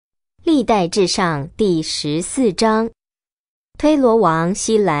历代志上第14章。推罗王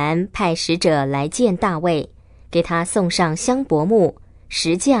西兰派使者来见大卫，给他送上香柏木、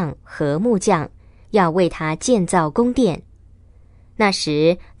石匠和木匠，要为他建造宫殿。那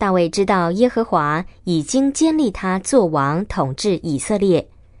时大卫知道耶和华已经坚立他作王统治以色列，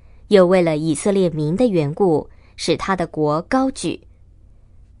又为了以色列民的缘故，使他的国高举。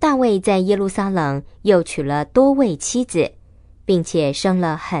大卫在耶路撒冷又娶了多位妻子，并且生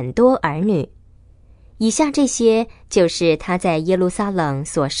了很多儿女。以下这些就是他在耶路撒冷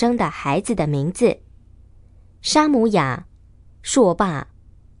所生的孩子的名字：沙姆雅、朔霸、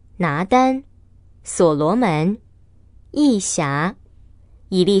拿单、所罗门、义辖、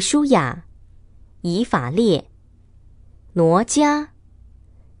以利舒雅、以法列、挪迦、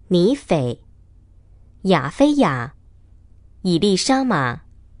尼斐、亚非雅、以利沙玛、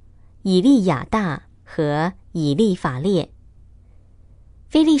以利亚大和以利法列。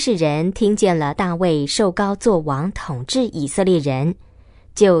非利士人听见了大卫受膏作王统治以色列人，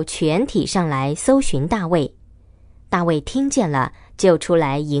就全体上来搜寻大卫。大卫听见了，就出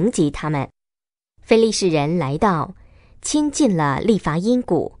来迎击他们。非利士人来到，亲近了利乏音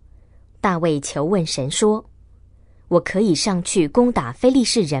谷。大卫求问神说：我可以上去攻打非利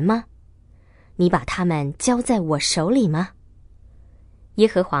士人吗？你把他们交在我手里吗？耶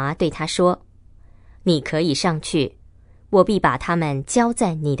和华对他说：你可以上去，我必把他们交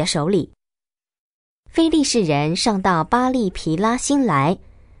在你的手里。非利士人上到巴利皮拉辛来，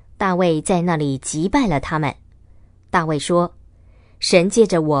大卫在那里击败了他们。大卫说：神借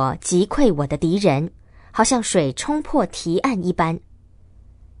着我击溃我的敌人，好像水冲破堤岸一般。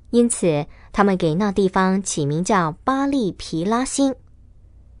因此他们给那地方起名叫巴利皮拉辛。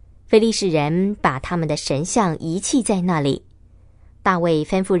非利士人把他们的神像遗弃在那里，大卫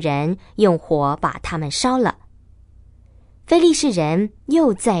吩咐人用火把他们烧了。非利士人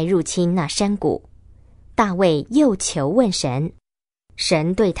又再入侵那山谷，大卫又求问神，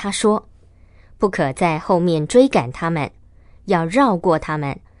神对他说：不可在后面追赶他们，要绕过他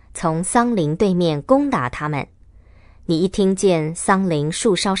们，从桑林对面攻打他们。你一听见桑林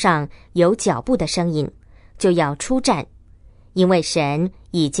树梢上有脚步的声音，就要出战，因为神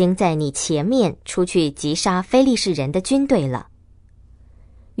已经在你前面出去击杀非利士人的军队了。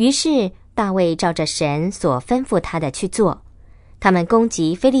于是大卫照着神所吩咐他的去做，他们攻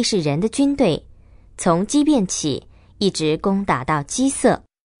击非利士人的军队，从基遍起，一直攻打到基色。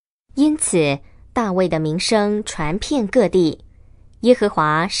因此大卫的名声传遍各地，耶和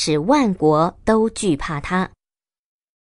华使万国都惧怕他。